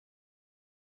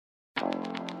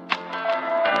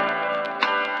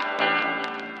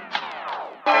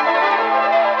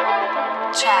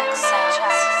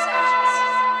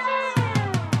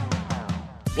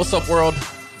What's up, world?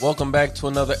 Welcome back to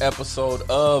another episode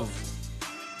of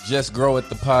Just Grow It,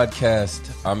 the podcast.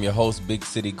 I'm your host, Big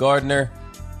City Gardener,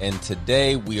 and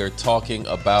today we are talking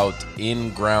about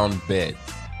in-ground beds,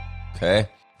 okay?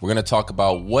 We're going to talk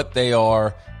about what they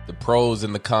are, the pros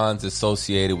and the cons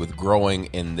associated with growing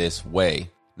in this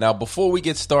way. Now, before we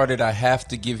get started, I have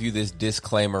to give you this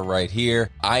disclaimer right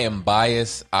here. I am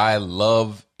biased. I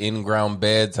love in-ground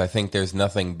beds. I think there's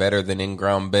nothing better than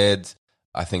in-ground beds.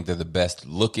 I think they're the best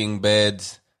looking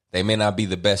beds. They may not be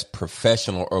the best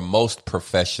professional or most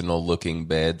professional looking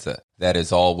beds. That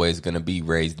is always going to be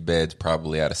raised beds,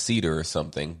 probably out of cedar or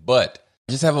something. But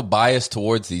I just have a bias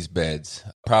towards these beds.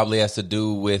 Probably has to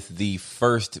do with the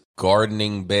first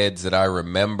gardening beds that I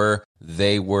remember.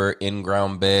 They were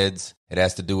in-ground beds. It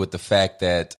has to do with the fact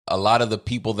that a lot of the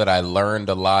people that I learned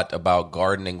a lot about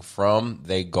gardening from,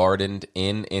 they gardened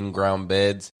in in-ground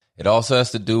beds. It also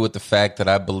has to do with the fact that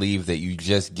I believe that you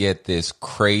just get this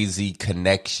crazy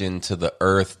connection to the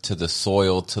earth, to the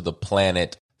soil, to the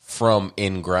planet from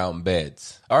in-ground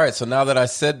beds. All right, so now that I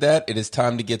said that, it is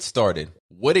time to get started.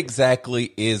 What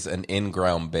exactly is an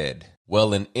in-ground bed?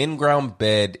 Well, an in-ground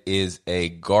bed is a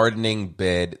gardening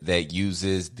bed that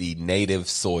uses the native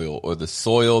soil or the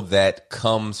soil that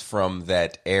comes from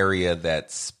that area,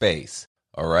 that space.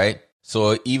 All right?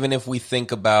 So even if we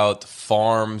think about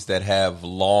farms that have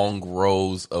long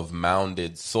rows of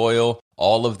mounded soil,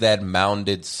 all of that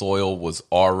mounded soil was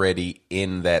already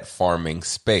in that farming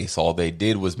space. All they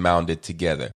did was mound it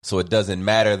together. So it doesn't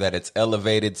matter that it's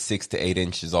elevated 6 to 8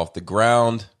 inches off the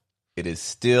ground. It is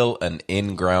still an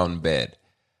in-ground bed.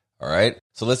 All right.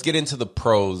 So let's get into the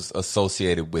pros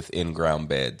associated with in-ground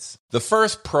beds. The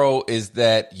first pro is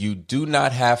that you do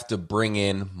not have to bring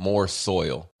in more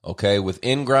soil. Okay, with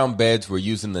in-ground beds, we're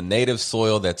using the native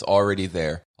soil that's already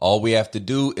there. All we have to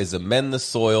do is amend the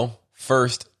soil,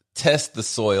 first test the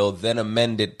soil, then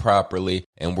amend it properly,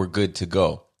 and we're good to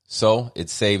go. So it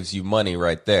saves you money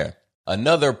right there.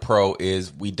 Another pro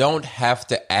is we don't have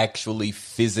to actually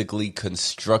physically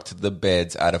construct the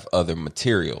beds out of other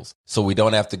materials. So we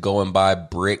don't have to go and buy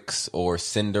bricks or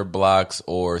cinder blocks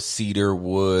or cedar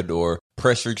wood or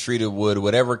pressure treated wood,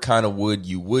 whatever kind of wood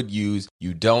you would use.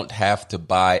 You don't have to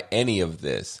buy any of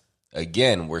this.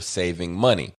 Again, we're saving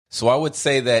money. So I would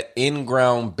say that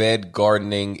in-ground bed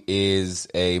gardening is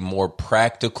a more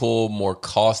practical, more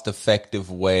cost-effective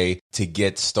way to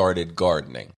get started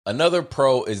gardening. Another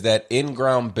pro is that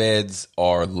in-ground beds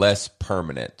are less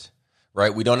permanent,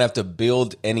 right? We don't have to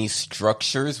build any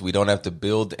structures. We don't have to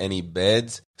build any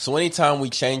beds. So anytime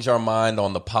we change our mind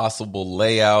on the possible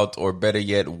layout, or better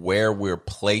yet, where we're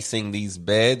placing these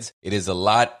beds, it is a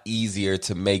lot easier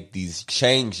to make these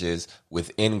changes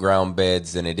with in-ground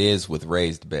beds than it is with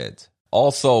raised beds.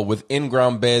 Also, with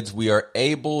in-ground beds, we are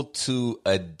able to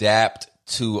adapt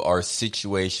to our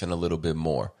situation a little bit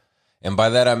more. And by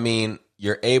that, I mean,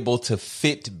 you're able to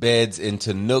fit beds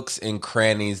into nooks and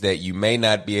crannies that you may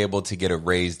not be able to get a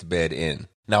raised bed in.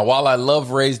 Now, while I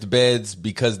love raised beds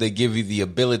because they give you the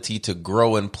ability to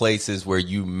grow in places where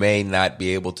you may not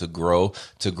be able to grow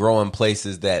in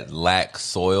places that lack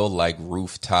soil, like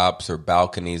rooftops or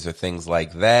balconies or things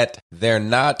like that, they're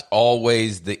not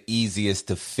always the easiest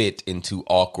to fit into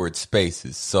awkward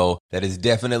spaces. So that is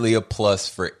definitely a plus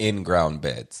for in-ground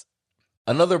beds.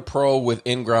 Another pro with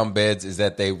in-ground beds is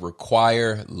that they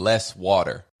require less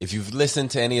water. If you've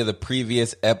listened to any of the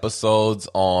previous episodes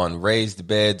on raised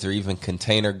beds or even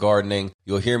container gardening,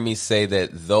 you'll hear me say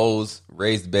that those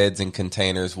raised beds and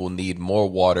containers will need more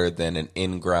water than an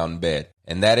in-ground bed.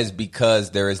 And that is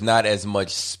because there is not as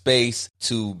much space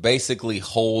to basically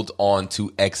hold on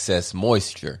to excess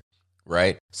moisture.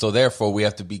 Right? So therefore, we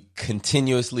have to be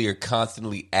continuously or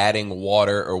constantly adding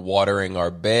water or watering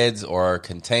our beds or our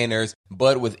containers.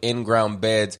 But with in-ground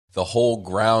beds, the whole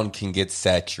ground can get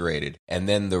saturated. And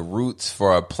then the roots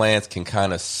for our plants can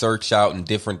kind of search out in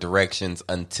different directions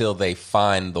until they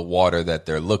find the water that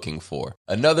they're looking for.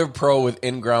 Another pro with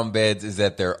in-ground beds is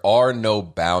that there are no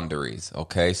boundaries.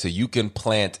 Okay? So you can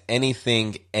plant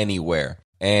anything anywhere.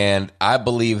 And I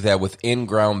believe that with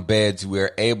in-ground beds,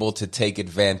 we're able to take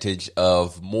advantage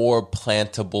of more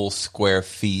plantable square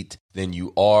feet than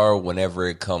you are whenever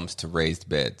it comes to raised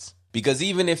beds. Because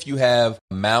even if you have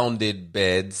mounded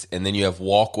beds and then you have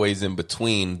walkways in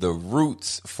between, the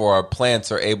roots for our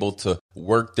plants are able to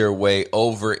work their way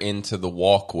over into the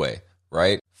walkway,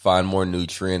 right? Find more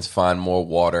nutrients, find more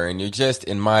water, and you're just,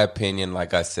 in my opinion,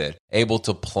 like I said, able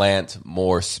to plant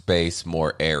more space,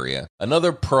 more area.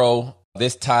 Another pro,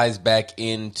 this ties back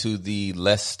into the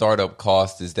less startup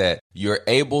cost, is that you're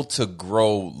able to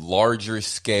grow larger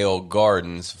scale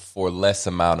gardens for less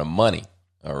amount of money.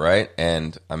 All right.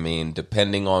 And I mean,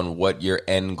 depending on what your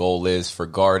end goal is for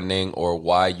gardening or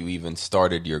why you even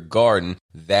started your garden,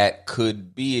 that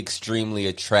could be extremely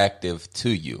attractive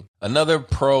to you. Another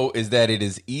pro is that it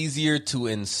is easier to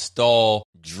install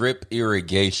drip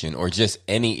irrigation or just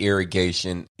any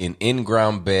irrigation in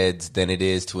in-ground beds than it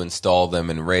is to install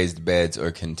them in raised beds or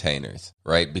containers,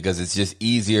 right? Because it's just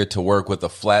easier to work with a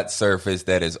flat surface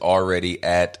that is already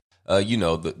at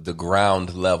the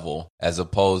ground level, as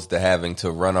opposed to having to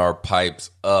run our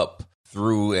pipes up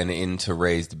through and into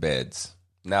raised beds.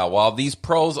 Now, while these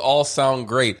pros all sound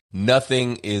great,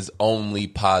 nothing is only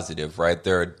positive, right?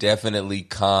 There are definitely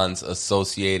cons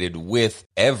associated with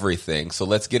everything. So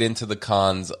let's get into the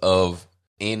cons of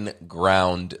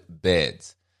in-ground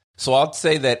beds. So I'd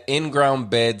say that in-ground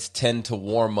beds tend to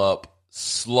warm up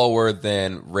slower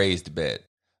than raised bed.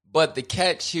 But the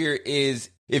catch here is,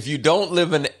 if you don't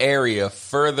live in an area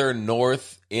further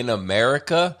north in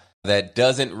America that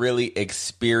doesn't really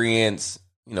experience,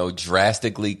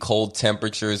 drastically cold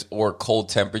temperatures or cold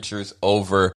temperatures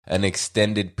over an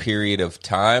extended period of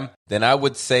time, then I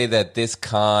would say that this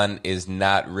con is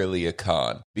not really a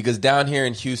con. Because down here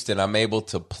in Houston, I'm able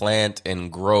to plant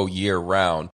and grow year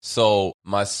round. So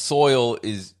my soil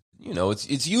is,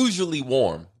 it's usually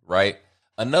warm, right?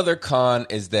 Another con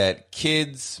is that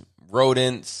kids,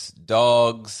 rodents,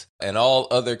 dogs, and all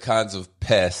other kinds of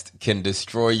pests can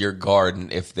destroy your garden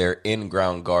if they're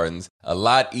in-ground gardens a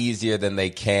lot easier than they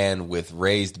can with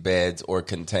raised beds or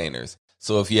containers.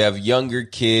 So if you have younger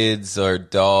kids or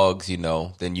dogs,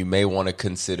 then you may want to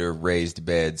consider raised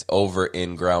beds over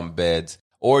in-ground beds,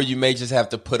 or you may just have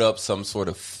to put up some sort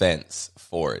of fence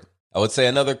for it. I would say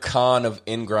another con of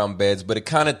in-ground beds, but it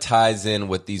kind of ties in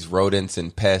with these rodents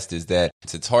and pests, is that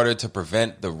it's harder to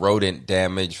prevent the rodent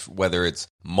damage, whether it's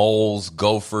moles,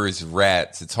 gophers,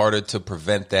 rats. It's harder to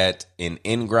prevent that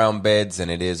in-ground beds than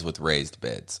it is with raised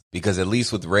beds. Because at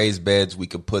least with raised beds, we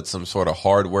could put some sort of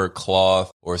hardware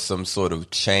cloth or some sort of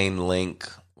chain link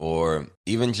or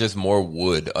even just more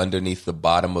wood underneath the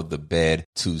bottom of the bed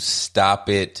to stop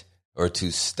it, or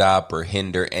to stop or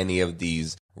hinder any of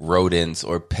these rodents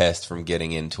or pests from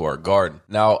getting into our garden.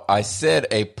 Now, I said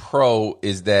a pro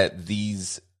is that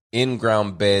these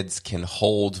in-ground beds can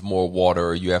hold more water,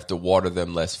 or you have to water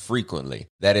them less frequently.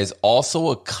 That is also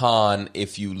a con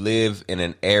if you live in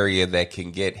an area that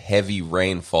can get heavy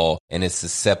rainfall and is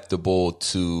susceptible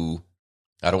to,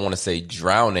 I don't want to say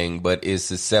drowning, but is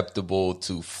susceptible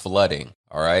to flooding,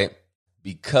 all right?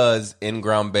 Because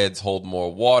in-ground beds hold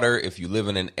more water, if you live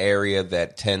in an area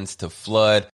that tends to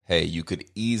flood, hey, you could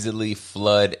easily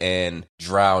flood and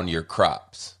drown your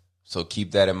crops. So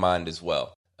keep that in mind as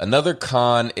well. Another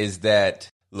con is that,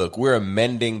 look, we're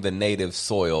amending the native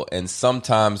soil, and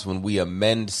sometimes when we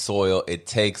amend soil, it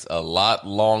takes a lot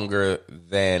longer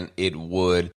than it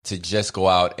would to just go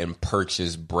out and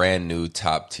purchase brand new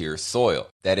top tier soil.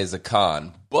 That is a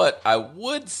con. But I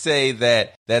would say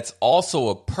that that's also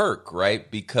a perk, right?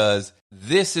 Because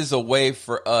this is a way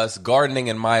for us, gardening,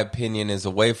 in my opinion, is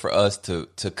a way for us to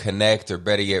connect, or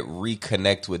better yet,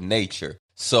 reconnect with nature.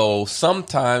 So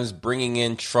sometimes bringing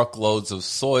in truckloads of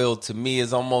soil to me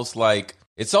is almost like,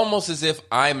 it's almost as if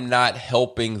I'm not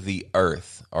helping the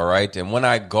earth, all right? And when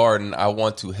I garden, I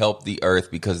want to help the earth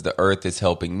because the earth is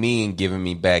helping me and giving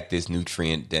me back this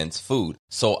nutrient-dense food.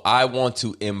 So I want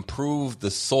to improve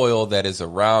the soil that is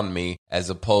around me, as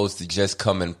opposed to just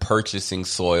coming purchasing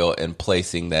soil and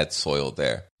placing that soil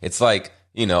there. It's like,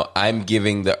 I'm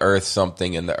giving the earth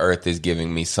something and the earth is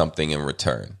giving me something in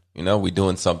return. We're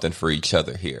doing something for each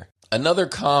other here. Another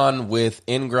con with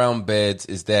in-ground beds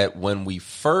is that when we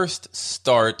first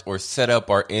start or set up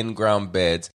our in-ground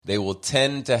beds, they will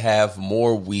tend to have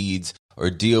more weeds or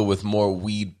deal with more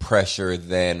weed pressure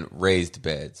than raised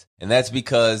beds. And that's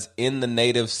because in the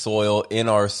native soil, in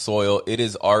our soil, it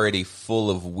is already full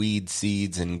of weed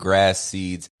seeds and grass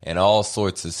seeds and all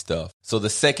sorts of stuff. So the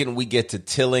second we get to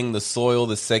tilling the soil,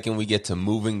 the second we get to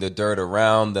moving the dirt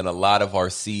around, then a lot of our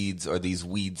seeds, or these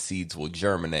weed seeds, will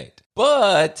germinate.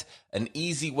 But an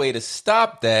easy way to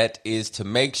stop that is to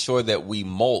make sure that we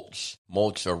mulch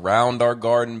around our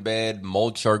garden bed,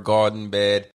 mulch our garden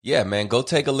bed. Yeah, man, go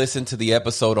take a listen to the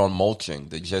episode on mulching,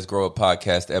 the Just Grow It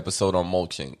podcast episode on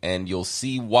mulching, and you'll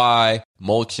see why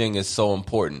mulching is so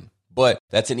important. But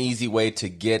that's an easy way to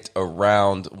get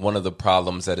around one of the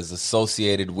problems that is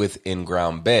associated with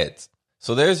in-ground beds.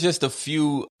 So there's just a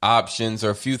few options, or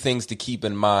a few things to keep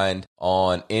in mind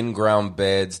on in-ground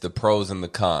beds, the pros and the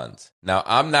cons. Now,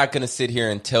 I'm not going to sit here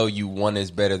and tell you one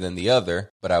is better than the other,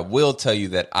 but I will tell you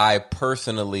that I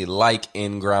personally like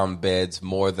in-ground beds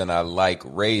more than I like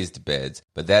raised beds,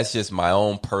 but that's just my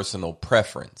own personal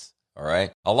preference. All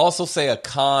right. I'll also say a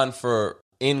con for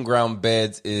in-ground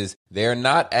beds is they're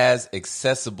not as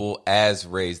accessible as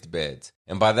raised beds.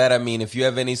 And by that, I mean, if you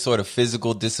have any sort of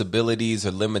physical disabilities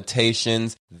or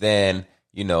limitations, then,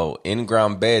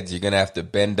 in-ground beds, you're going to have to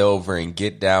bend over and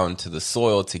get down to the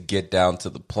soil to get down to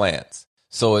the plants.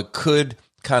 So it could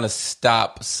kind of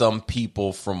stop some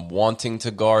people from wanting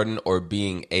to garden or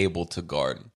being able to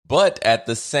garden. But at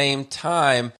the same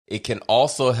time, it can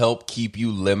also help keep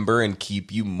you limber and keep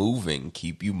you moving,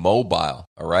 keep you mobile,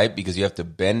 all right? Because you have to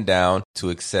bend down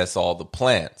to access all the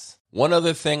plants. One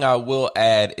other thing I will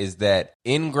add is that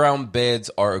in-ground beds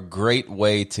are a great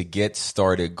way to get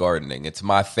started gardening. It's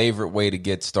my favorite way to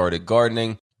get started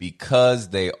gardening because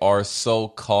they are so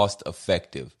cost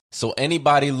effective. So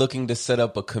anybody looking to set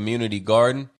up a community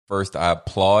garden, first, I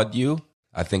applaud you.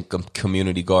 I think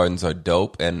community gardens are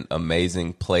dope and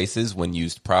amazing places when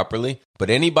used properly. But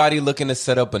anybody looking to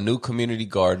set up a new community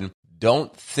garden,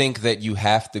 don't think that you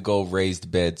have to go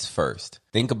raised beds first.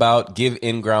 Give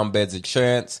in-ground beds a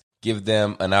chance. Give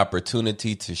them an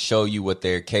opportunity to show you what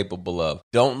they're capable of.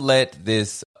 Don't let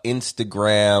this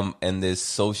Instagram and this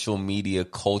social media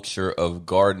culture of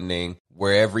gardening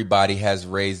where everybody has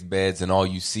raised beds and all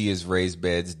you see is raised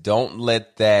beds. Don't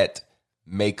let that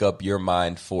make up your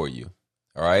mind for you.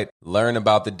 All right. Learn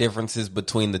about the differences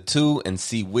between the two and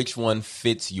see which one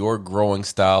fits your growing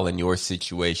style and your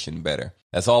situation better.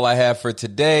 That's all I have for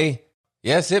today.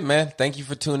 Yeah, that's it, man. Thank you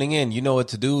for tuning in. You know what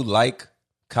to do. Like,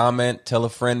 comment, tell a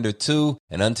friend or two.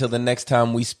 And until the next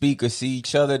time we speak or see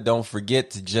each other, don't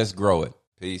forget to just grow it.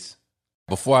 Peace.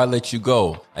 Before I let you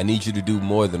go, I need you to do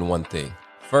more than one thing.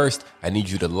 First, I need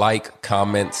you to like,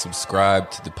 comment, subscribe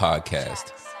to the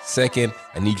podcast. Second,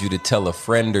 I need you to tell a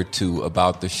friend or two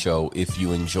about the show if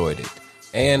you enjoyed it.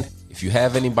 And if you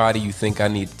have anybody you think I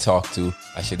need to talk to,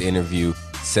 I should interview,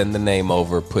 send the name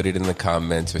over, put it in the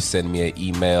comments, or send me an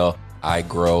email,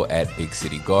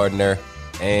 igrow@BigCityGardener.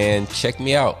 And check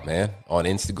me out, man, on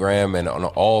Instagram and on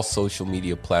all social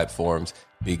media platforms,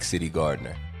 Big City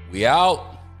Gardener. We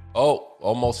out. Oh,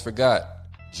 almost forgot.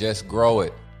 Just grow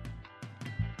it.